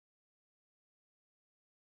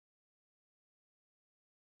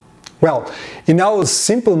Well, in our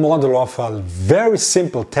simple model of a very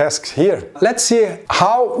simple task here, let's see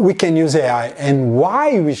how we can use AI and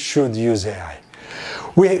why we should use AI.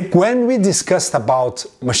 When we discussed about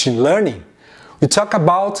machine learning, we talk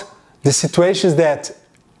about the situations that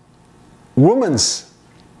humans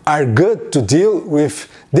are good to deal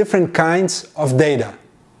with different kinds of data,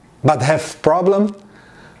 but have problem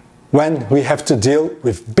when we have to deal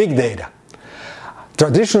with big data.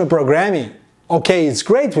 Traditional programming, okay, it's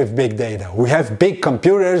great with big data. We have big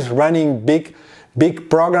computers running big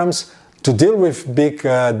programs to deal with big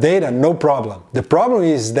data, no problem. The problem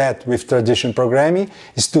is that with traditional programming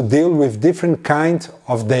is to deal with different kinds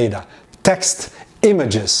of data. Text,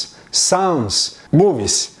 images, sounds,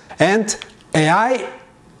 movies. And AI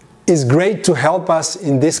is great to help us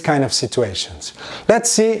in this kind of situations.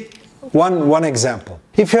 Let's see one example.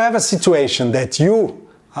 If you have a situation that you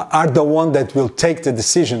are the one that will take the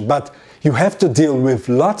decision, but you have to deal with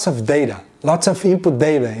lots of data, lots of input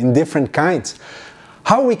data in different kinds,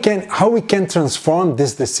 how we can transform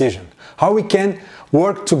this decision? How we can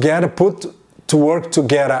work together, put to work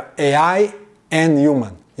together AI and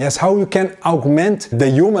human? Yes, how you can augment the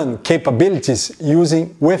human capabilities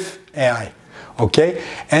using with AI, okay?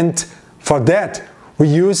 And for that, we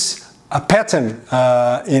use a pattern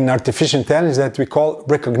in artificial intelligence that we call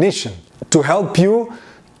recognition to help you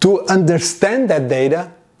to understand that data,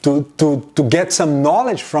 to get some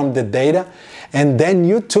knowledge from the data, and then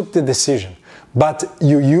you took the decision. But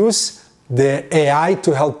you use the AI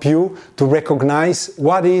to help you to recognize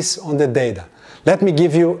what is on the data. Let me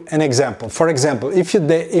give you an example. For example, if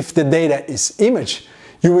the data is image,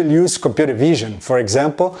 you will use computer vision, for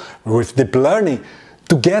example, with deep learning,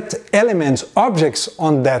 to get elements, objects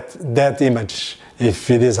on that image. If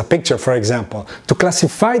it is a picture, for example, to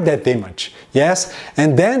classify that image, yes?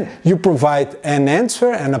 And then you provide an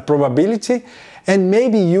answer and a probability, and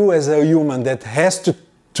maybe you as a human that has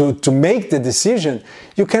to make the decision,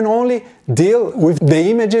 you can only deal with the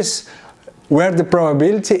images where the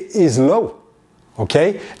probability is low.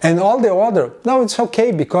 Okay? And all the other, no, it's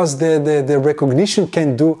okay, because the recognition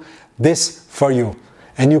can do this for you.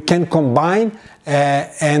 And you can combine,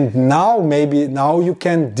 and now you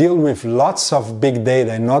can deal with lots of big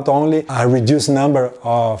data and not only a reduced number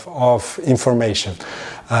of information.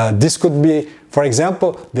 This could be, for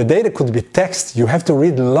example, the data could be text. You have to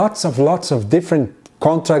read lots of different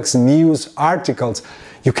contracts, news, articles.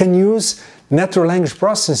 You can use natural language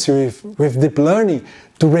processing with deep learning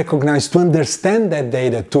to recognize, to understand that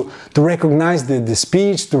data, to recognize the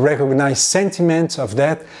speech, to recognize sentiments of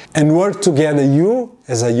that, and work together, you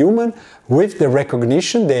as a human, with the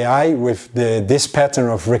recognition, the AI with this pattern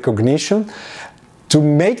of recognition, to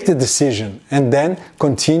make the decision and then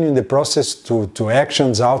continue the process to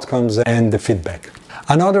actions, outcomes, and the feedback.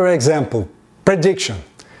 Another example, prediction.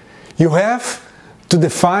 You have to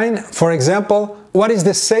define, for example, what is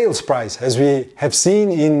the sales price, as we have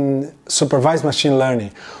seen in supervised machine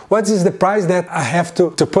learning? What is the price that I have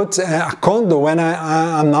to put a condo when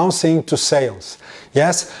I'm announcing to sales?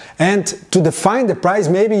 Yes, and to define the price,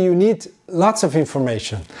 maybe you need lots of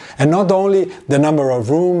information, and not only the number of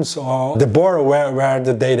rooms or the border where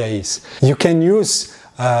the data is. You can use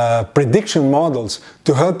prediction models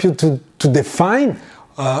to help you to define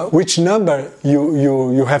which number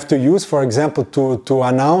you have to use, for example, to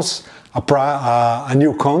announce a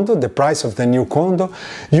new condo, the price of the new condo.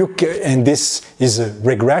 And this is a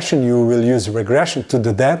regression, you will use regression to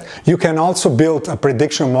do that. You can also build a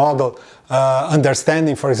prediction model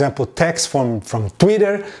understanding, for example, text from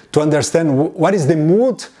Twitter, to understand what is the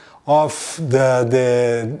mood of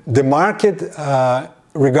the market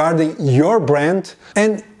regarding your brand,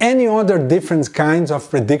 and any other different kinds of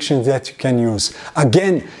predictions that you can use.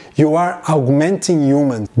 Again, you are augmenting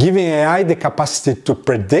humans, giving AI the capacity to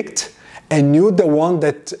predict, and you the one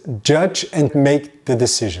that judge and make the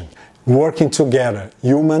decision, working together,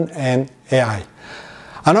 human and AI.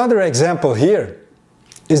 Another example here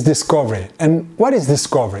is discovery. And what is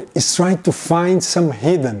discovery? It's trying to find some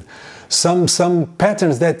hidden, some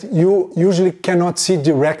patterns that you usually cannot see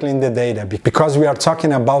directly in the data, because we are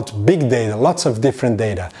talking about big data, lots of different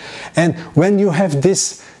data. And when you have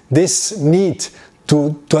this need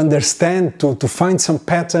to understand, to find some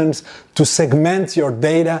patterns, to segment your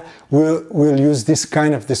data, we'll use this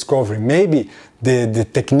kind of discovery. Maybe the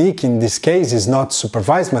technique in this case is not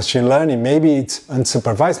supervised machine learning, maybe it's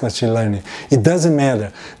unsupervised machine learning. It doesn't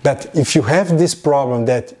matter. But if you have this problem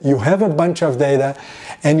that you have a bunch of data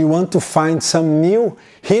and you want to find some new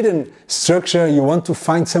hidden structure, you want to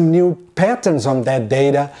find some new patterns on that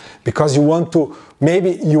data, because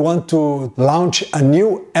maybe you want to launch a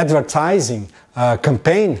new advertising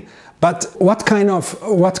campaign, But what kind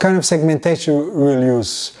of segmentation will you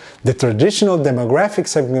use? The traditional demographic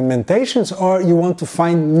segmentations, or you want to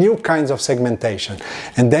find new kinds of segmentation?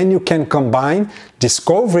 And then you can combine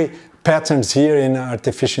discovery patterns here in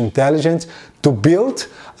artificial intelligence to build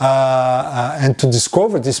and to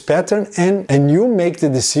discover this pattern, and you make the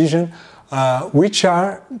decision which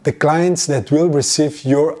are the clients that will receive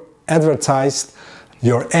your ad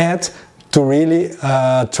to really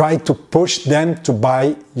try to push them to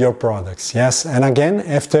buy your products. Yes, and again,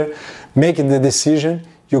 after making the decision,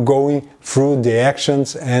 you're going through the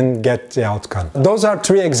actions and get the outcome. Those are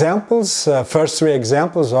three examples, first three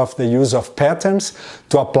examples of the use of patterns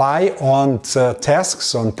to apply on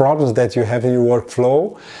tasks, on problems that you have in your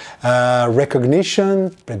workflow: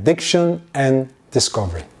 recognition, prediction, and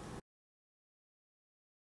discovery.